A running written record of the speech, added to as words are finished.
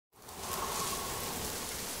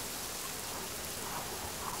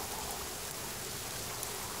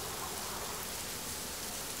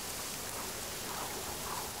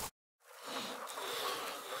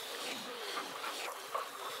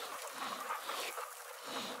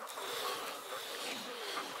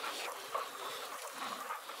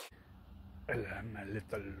Hello, my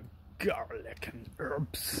little garlic and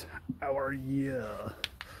herbs. How are you?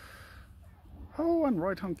 Oh, and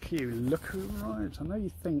right on cue. Look who arrives. I know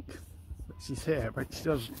you think that she's here, but she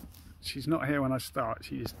doesn't. She's not here when I start.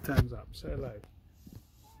 She just turns up. Say hello.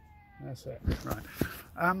 That's it. Right.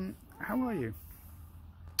 How are you?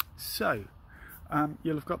 So,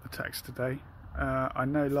 you'll have got the text today. I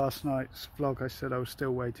know last night's vlog I said I was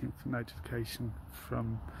still waiting for notification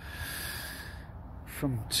from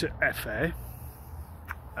FA.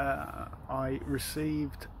 I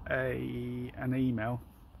received an email.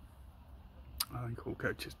 I think all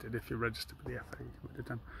coaches did. If you're registered with the FA, you would have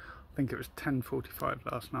done. I think it was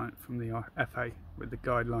 10:45 last night from the FA with the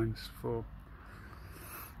guidelines for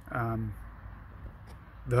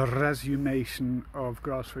the resumption of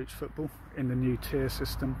grassroots football in the new tier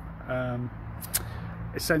system.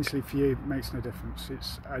 Essentially, for you, it makes no difference.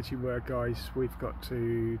 It's as you were, guys. We've got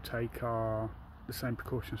to take the same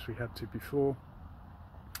precautions we had to before,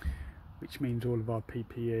 which means all of our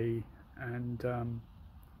PPE and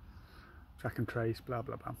track and trace, blah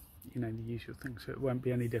blah blah, you know, the usual things. So it won't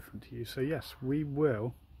be any different to you. So yes, we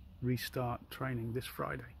will restart training this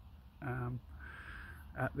Friday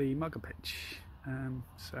at the Mugger pitch.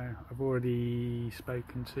 So I've already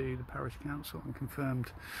spoken to the parish council and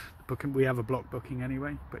confirmed the booking. We have a block booking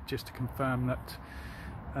anyway, but just to confirm that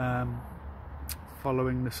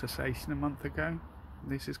following the cessation a month ago,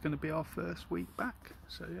 this is going to be our first week back.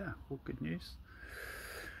 So yeah, all good news.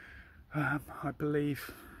 I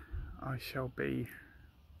believe I shall be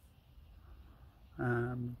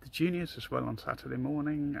the juniors as well on Saturday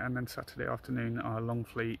morning, and then Saturday afternoon our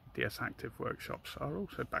Longfleet DS Active workshops are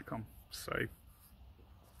also back on. So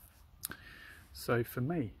for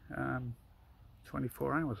me,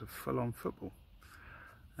 24 hours of full-on football.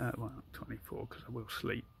 Well, not 24 because I will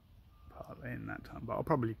sleep partly in that time, but I'll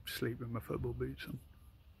probably sleep with my football boots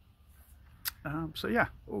on. So yeah,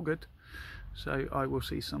 all good. So I will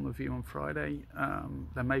see some of you on Friday.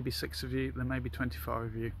 There may be 6 of you, there may be 25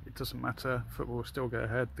 of you. It doesn't matter. Football will still go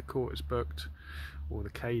ahead. The court is booked, or the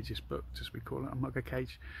cage is booked, as we call it, a Mugger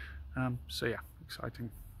cage. So yeah,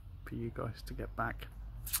 exciting for you guys to get back.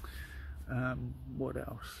 What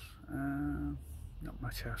else? Not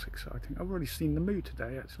much else exciting. I've already seen the Moo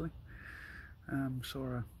today, actually. Saw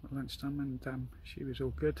her at lunchtime, and she was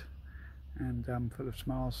all good and full of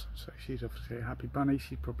smiles. So she's obviously a happy bunny.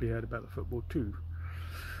 She's probably heard about the football too.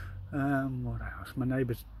 What else? My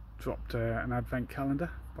neighbour's dropped an advent calendar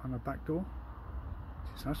by my back door.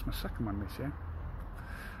 That's my second one this year.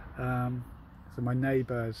 So my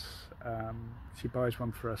neighbour's, she buys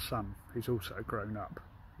one for her son, who's also grown up.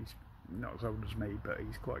 He's not as old as me, but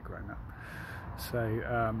he's quite grown up. So,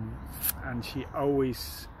 and she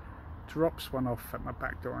always drops one off at my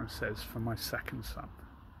back door and says, "For my second son,"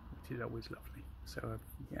 which is always lovely. So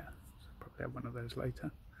yeah, so I'll probably have one of those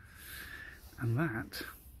later. And that,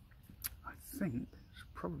 I think, is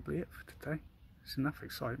probably it for today. It's enough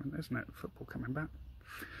excitement, isn't it? Football coming back.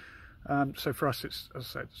 So for us, it's, as I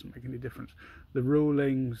said, it doesn't make any difference. The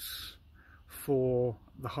rulings for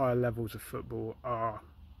the higher levels of football are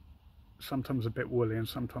sometimes a bit woolly and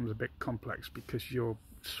sometimes a bit complex, because you're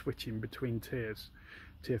switching between tiers,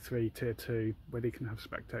 tier 3, tier 2, whether you can have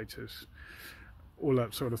spectators, all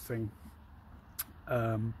that sort of thing.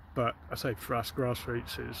 But I say for us,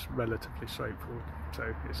 grassroots is relatively straightforward,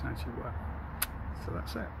 so it's as you were. So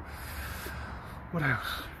that's it. What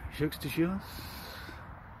else? Jokes de jour.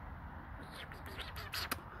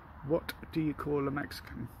 What do you call a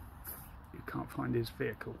Mexican who can't find his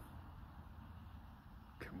vehicle?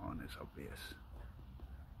 Come on, it's obvious.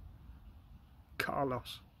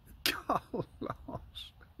 Carlos. Carlos.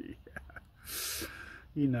 Yeah.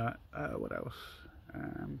 You know, what else?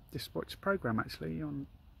 Just watched a programme actually on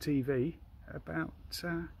TV about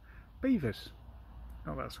beavers.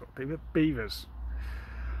 Oh, that's what beavers.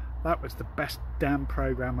 That was the best damn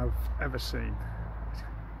programme I've ever seen.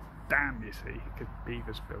 Dam, you see, because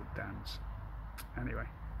beavers build dams. Anyway,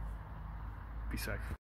 be safe.